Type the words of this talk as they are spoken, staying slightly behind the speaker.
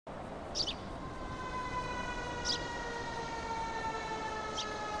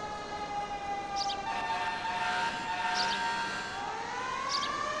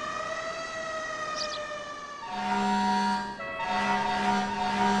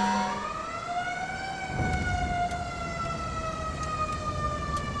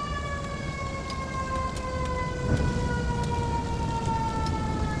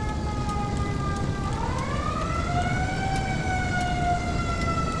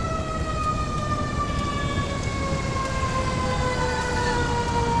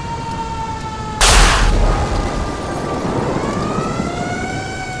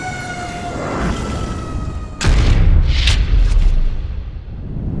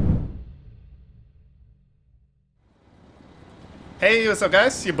Hey, what's up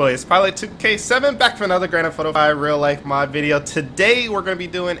guys? Your boy is Pilot2K7 back for another Grand Theft Auto 5 real life mod video. Today we're going to be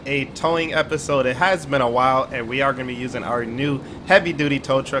doing a towing episode. It has been a while and we are going to be using our new heavy duty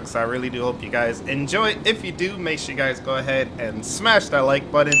tow truck, so I really do hope you guys enjoy it. If you do, make sure you guys go ahead and smash that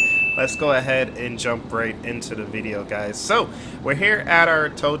like button. Let's go ahead and jump right into the video, guys. So we're here at our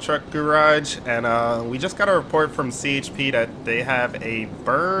tow truck garage and we just got a report from CHP that they have a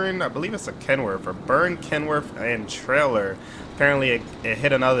burn, I believe it's a Kenworth, a burn Kenworth and trailer. Apparently it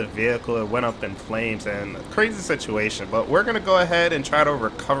hit another vehicle, it went up in flames, and a crazy situation, but we're gonna go ahead and try to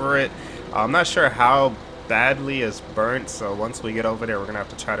recover it. I'm not sure how badly it's burnt, so once we get over there we're gonna have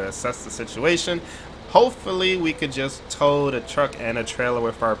to try to assess the situation. Hopefully we could just tow the truck and a trailer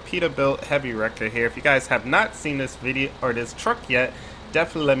with our Peterbilt heavy wrecker here. If you guys have not seen this video or this truck yet,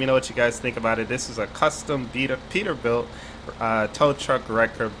 definitely let me know what you guys think about it. This is a custom Peterbilt tow truck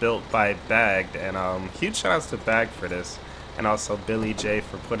wrecker built by Bagged, and huge shout outs to Bagged for this, and also Billy J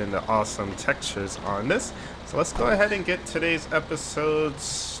for putting the awesome textures on this. So let's go ahead and get today's episode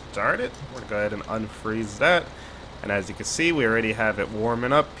started. We're gonna go ahead and unfreeze that, and as you can see we already have it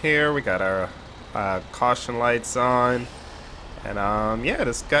warming up here. We got our caution lights on, and yeah,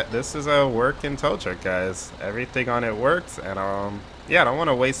 this is a working tow truck, guys. Everything on it works, and yeah, I don't want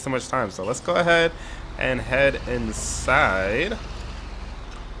to waste too much time, so let's go ahead and head inside.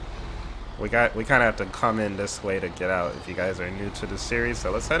 We kind of have to come in this way to get out if you guys are new to the series,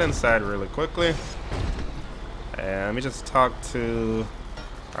 so let's head inside really quickly. And let me just talk to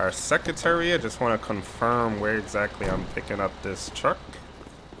our secretary. I just want to confirm where exactly I'm picking up this truck.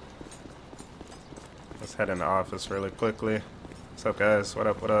 Let's head in the office really quickly. What's up, guys? What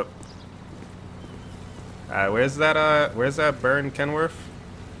up? What up? Where's that burn Kenworth?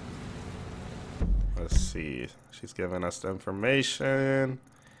 Let's see. She's giving us the information.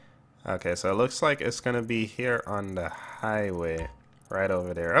 Okay, so it looks like it's gonna be here on the highway, right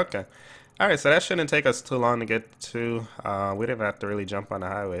over there. Okay. All right, so that shouldn't take us too long to get to. We didn't have to really jump on the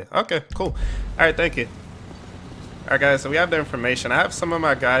highway. Okay, cool. All right, thank you. Alright guys, so we have the information. I have some of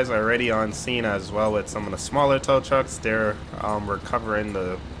my guys already on scene as well with some of the smaller tow trucks. They're recovering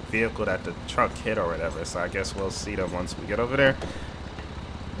the vehicle that the truck hit or whatever, so I guess we'll see them once we get over there.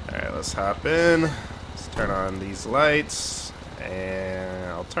 Alright, let's hop in. Let's turn on these lights, and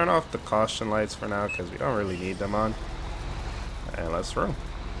I'll turn off the caution lights for now because we don't really need them on. And let's roll.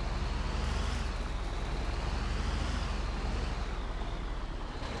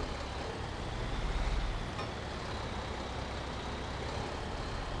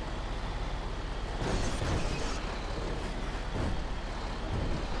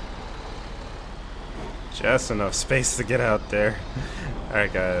 Just enough space to get out there.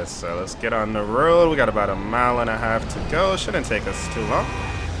 Alright guys, so let's get on the road. We got about 1.5 miles to go. Shouldn't take us too long.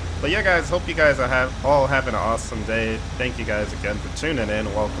 But yeah guys, hope you guys are all having an awesome day. Thank you guys again for tuning in.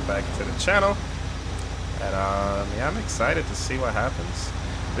 Welcome back to the channel. And yeah, I'm excited to see what happens.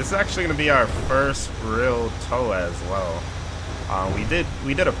 This is actually going to be our first real tow as well.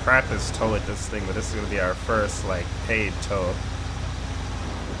 We did a practice tow with this thing, but this is going to be our first like paid tow.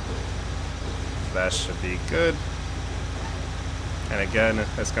 That should be good. And again,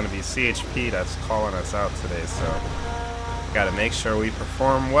 it's going to be CHP that's calling us out today, so we got to make sure we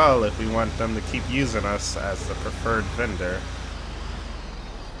perform well if we want them to keep using us as the preferred vendor.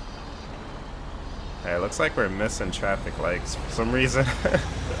 Hey, it looks like we're missing traffic lights for some reason.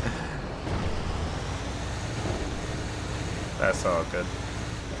 That's all good.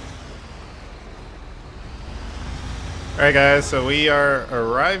 Alright guys, so we are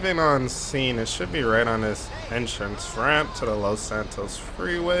arriving on scene. It should be right on this entrance ramp to the Los Santos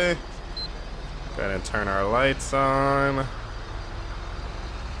freeway. Go ahead and turn our lights on.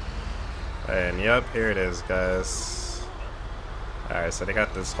 And yep, here it is, guys. Alright, so they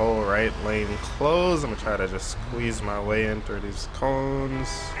got this whole right lane closed. I'm gonna try to just squeeze my way in through these cones.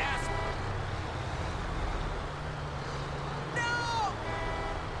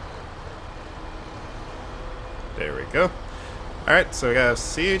 There we go. Alright, so we got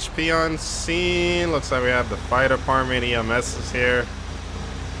CHP on scene. Looks like we have the fire department, EMS is here.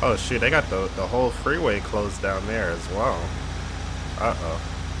 Oh shoot, they got the whole freeway closed down there as well. Uh-oh.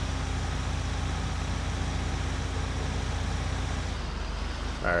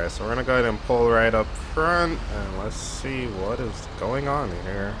 Alright, so we're gonna go ahead and pull right up front and let's see what is going on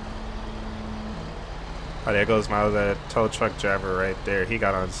here. Oh, there goes my other tow truck driver right there. He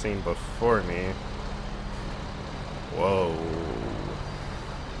got on scene before me. Whoa.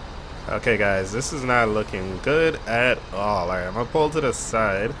 Okay guys, this is not looking good at all. Alright, I'm gonna pull to the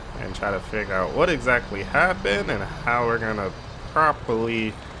side and try to figure out what exactly happened and how we're gonna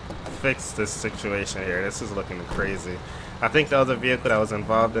properly fix this situation here. This is looking crazy. I think the other vehicle that was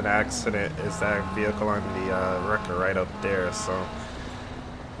involved in the accident is that vehicle on the wrecker right up there. So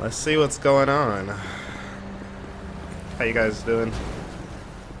let's see what's going on. How you guys doing?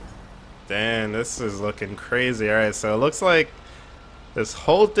 Damn, this is looking crazy. Alright, so it looks like this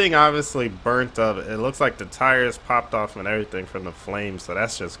whole thing obviously burnt up. It looks like the tires popped off and everything from the flames, so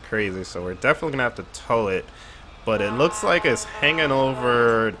that's just crazy. So we're definitely gonna have to tow it, but it looks like it's hanging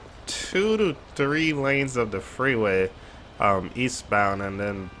over 2 to 3 lanes of the freeway eastbound, and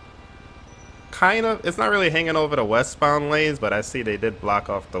then kind of, it's not really hanging over the westbound lanes, but I see they did block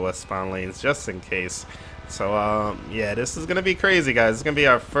off the westbound lanes just in case. So yeah, this is gonna be crazy, guys. It's gonna be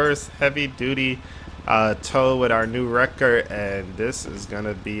our first heavy duty tow with our new wrecker, and this is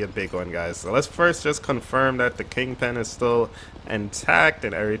gonna be a big one, guys. So let's first just confirm that the kingpin is still intact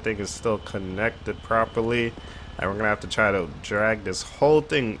and everything is still connected properly, and we're gonna have to try to drag this whole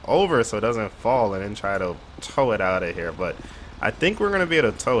thing over so it doesn't fall and then try to tow it out of here. But I think we're gonna be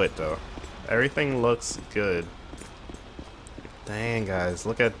able to tow it though. Everything looks good. Dang guys,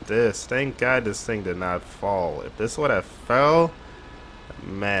 look at this. Thank God this thing did not fall. If this would have fell,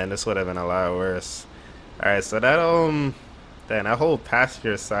 man, this would have been a lot worse. Alright, so that damn, that whole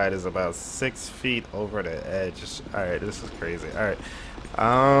passenger side is about 6 feet over the edge. Alright, this is crazy. Alright.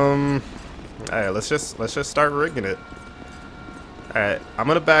 Alright, let's just start rigging it. Alright, I'm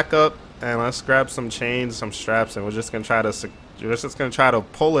gonna back up and let's grab some chains, some straps, and we're just gonna try to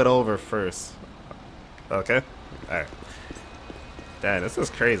pull it over first. Okay? Alright. Damn, this is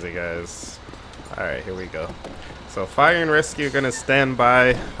crazy, guys. Alright, here we go. So fire and rescue are gonna stand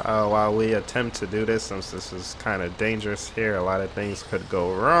by while we attempt to do this, since this is kind of dangerous here. A lot of things could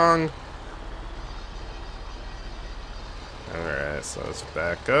go wrong. Alright, so let's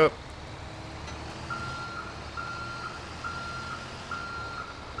back up.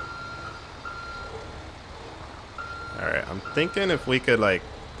 Alright, I'm thinking if we could like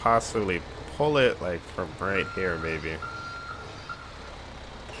possibly pull it like from right here maybe.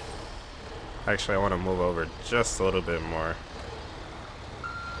 Actually, I want to move over just a little bit more.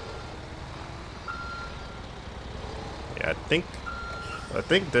 Yeah, I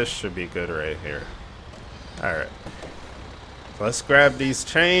think this should be good right here. Alright. So let's grab these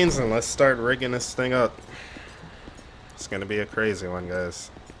chains and let's start rigging this thing up. It's gonna be a crazy one,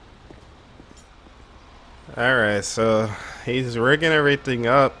 guys. Alright, so he's rigging everything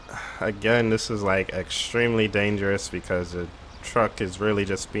up. Again, this is like extremely dangerous because the truck is really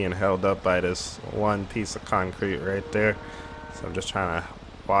just being held up by this one piece of concrete right there. So I'm just trying to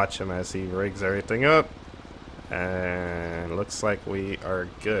watch him as he rigs everything up, and looks like we are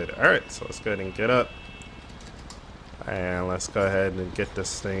good. Alright, so let's go ahead and get up and let's go ahead and get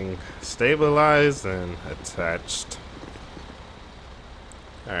this thing stabilized and attached.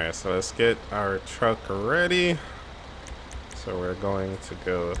 Alright, so let's get our truck ready. So we're going to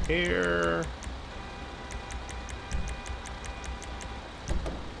go here.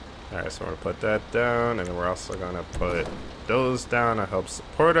 Alright, so we're going to put that down, and then we're also going to put those down to help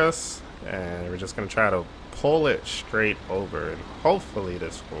support us, and we're just going to try to pull it straight over, and hopefully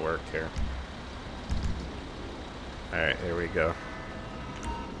this will work here. Alright, here we go.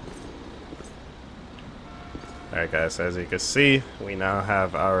 Alright guys, as you can see, we now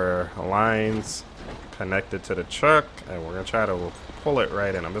have our lines connected to the truck, and we're going to try to pull it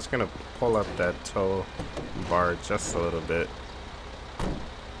right in. I'm just going to pull up that tow bar just a little bit.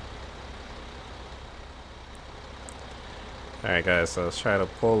 Alright guys, so let's try to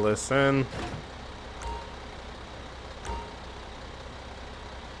pull this in.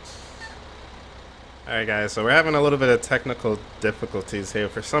 Alright guys, so we're having a little bit of technical difficulties here.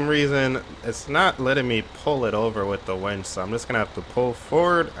 For some reason, it's not letting me pull it over with the winch, so I'm just going to have to pull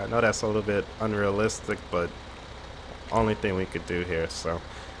forward. I know that's a little bit unrealistic, but only thing we could do here. So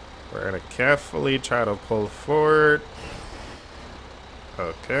we're going to carefully try to pull forward.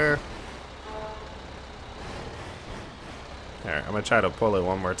 Okay. Alright, I'm going to try to pull it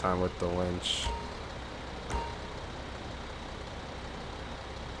one more time with the winch.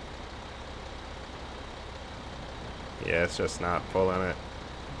 Yeah, it's just not pulling it.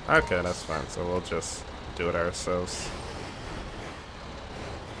 Okay, that's fine. So we'll just do it ourselves.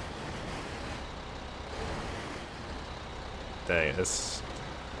 Dang, it's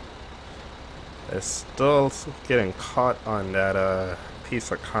still getting caught on that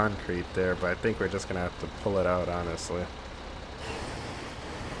piece of concrete there, but I think we're just gonna have to pull it out, honestly.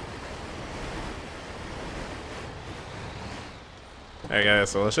 Alright guys,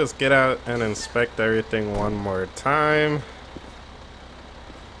 so let's just get out and inspect everything one more time.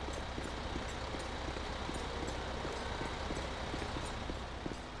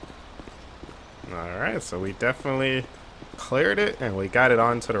 Alright, so we definitely cleared it and we got it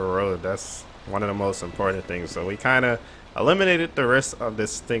onto the road. That's one of the most important things. So we kind of eliminated the risk of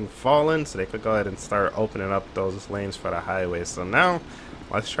this thing falling, so they could go ahead and start opening up those lanes for the highway. So now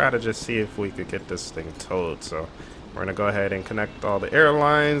let's try to just see if we could get this thing towed. So we're gonna go ahead and connect all the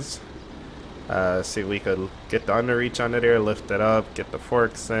airlines, see if we could get the underreach under there, lift it up, get the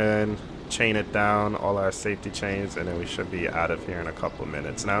forks in, chain it down, all our safety chains, and then we should be out of here in a couple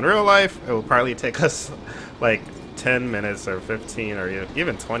minutes. Now in real life it will probably take us like 10 minutes or 15 or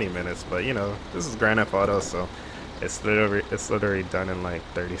even 20 minutes, but you know, this is Grand Theft Auto, so it's literally done in like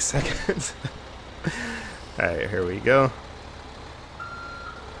 30 seconds. Alright, here we go.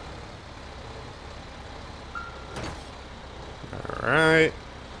 Alright,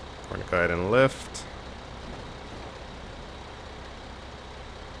 we're gonna go ahead and lift.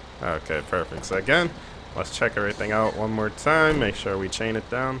 Okay, perfect. So again, let's check everything out one more time, make sure we chain it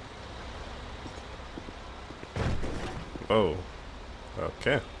down. Oh,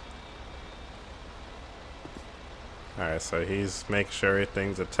 okay. Alright, so he's making sure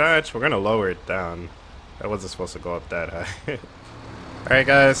everything's attached. We're gonna lower it down. That wasn't supposed to go up that high. Alright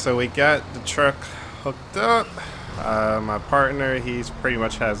guys, so we got the truck hooked up. My partner, he's pretty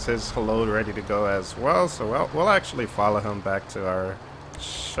much has his load ready to go as well, so we'll actually follow him back to our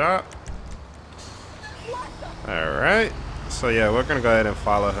shop. Alright, so yeah, we're gonna go ahead and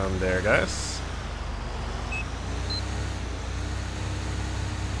follow him there, guys.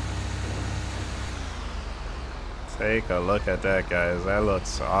 Take a look at that, guys. That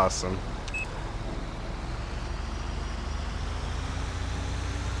looks awesome.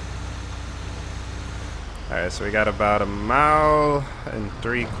 Alright, so we got about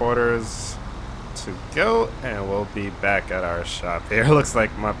 1.75 miles to go, and we'll be back at our shop here. Looks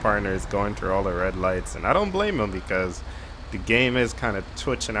like my partner is going through all the red lights, and I don't blame him because the game is kind of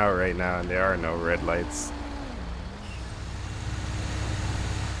twitching out right now and there are no red lights.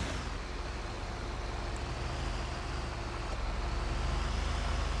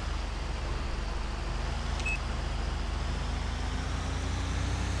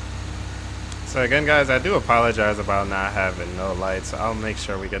 So again guys, I do apologize about not having no lights. I'll make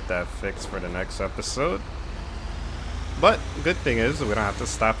sure we get that fixed for the next episode. But good thing is we don't have to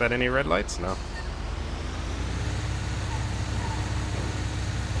stop at any red lights now.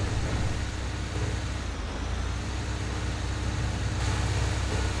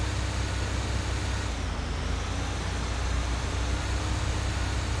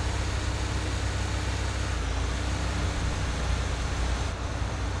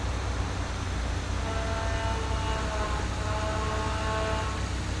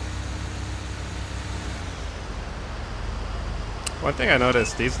 One thing I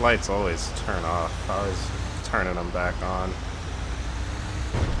noticed, these lights always turn off. I was turning them back on.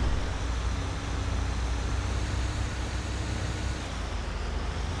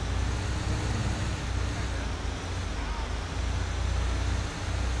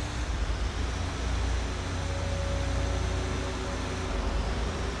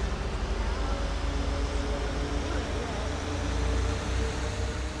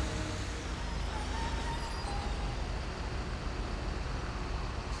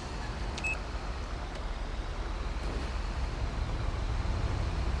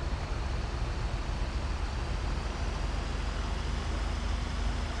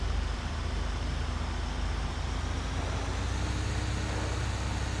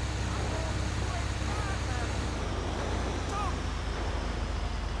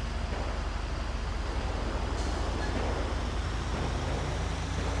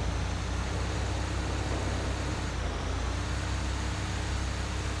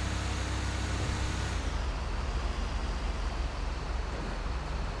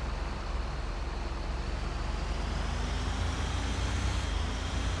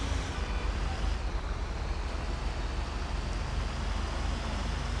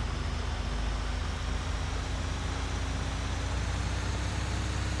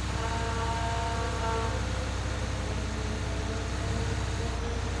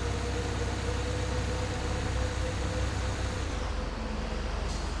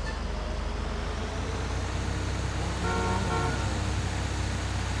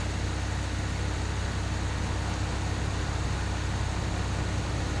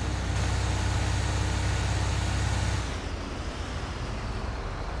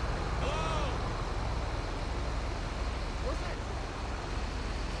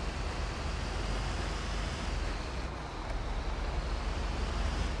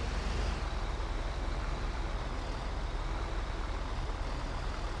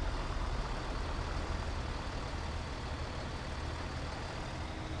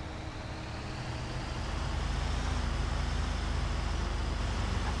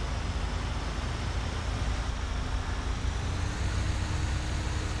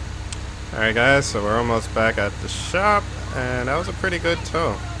 Alright guys, so we're almost back at the shop, and that was a pretty good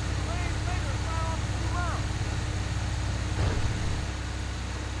tow.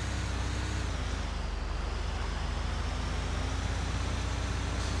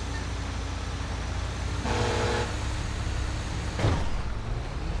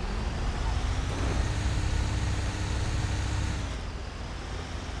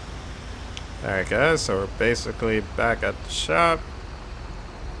 Alright guys, so we're basically back at the shop.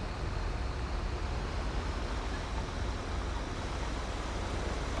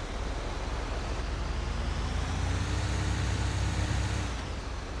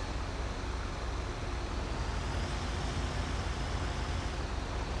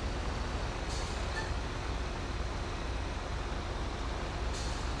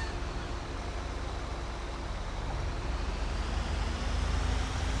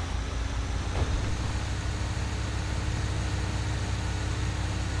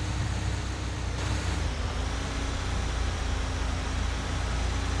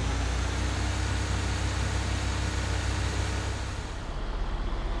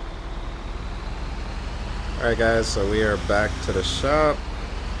 Alright guys, so we are back to the shop,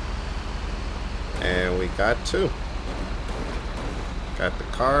 and we got two. Got the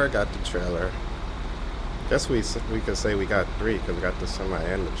car, got the trailer. Guess we could say we got three because we got the semi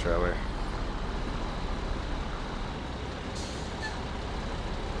and the trailer.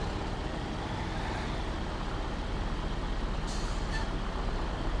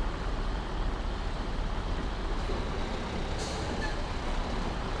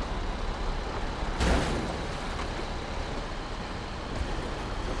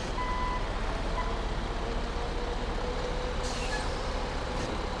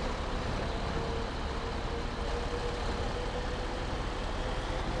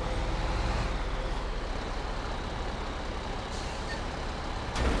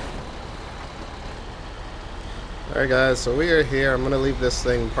 Alright guys, so we are here. I'm going to leave this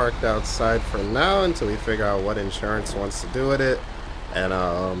thing parked outside for now until we figure out what insurance wants to do with it. And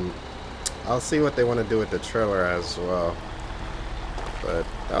I'll see what they want to do with the trailer as well. But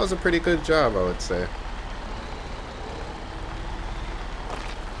that was a pretty good job, I would say.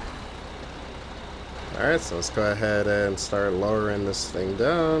 Alright, so let's go ahead and start lowering this thing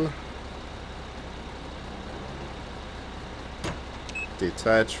down.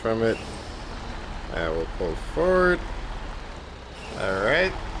 Detach from it. And we'll pull forward.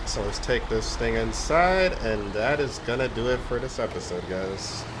 Alright, so let's take this thing inside, and that is gonna do it for this episode,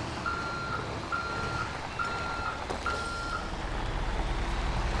 guys.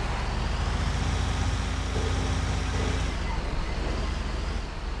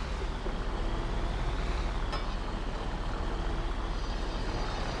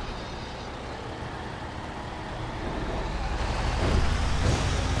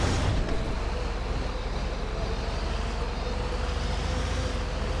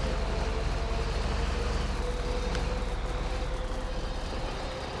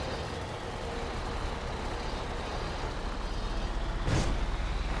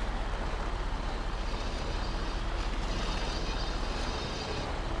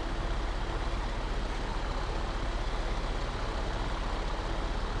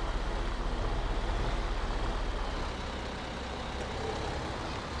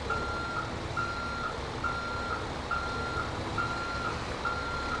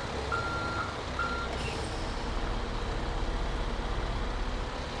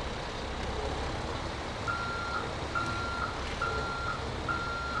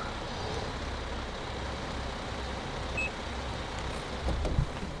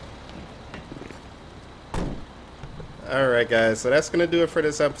 Alright guys, so that's going to do it for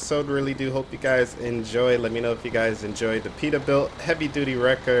this episode. Really do hope you guys enjoyed. Let me know if you guys enjoyed the Peterbilt heavy duty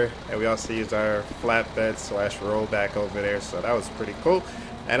wrecker. And we also used our flatbed slash rollback over there, so that was pretty cool.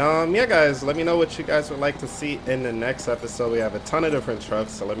 And yeah guys, let me know what you guys would like to see in the next episode. We have a ton of different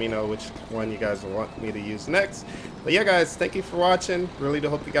trucks, so let me know which one you guys want me to use next. But yeah guys, thank you for watching. Really do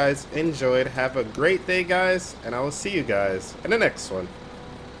hope you guys enjoyed. Have a great day guys, and I will see you guys in the next one.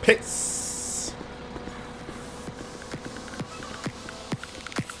 Peace!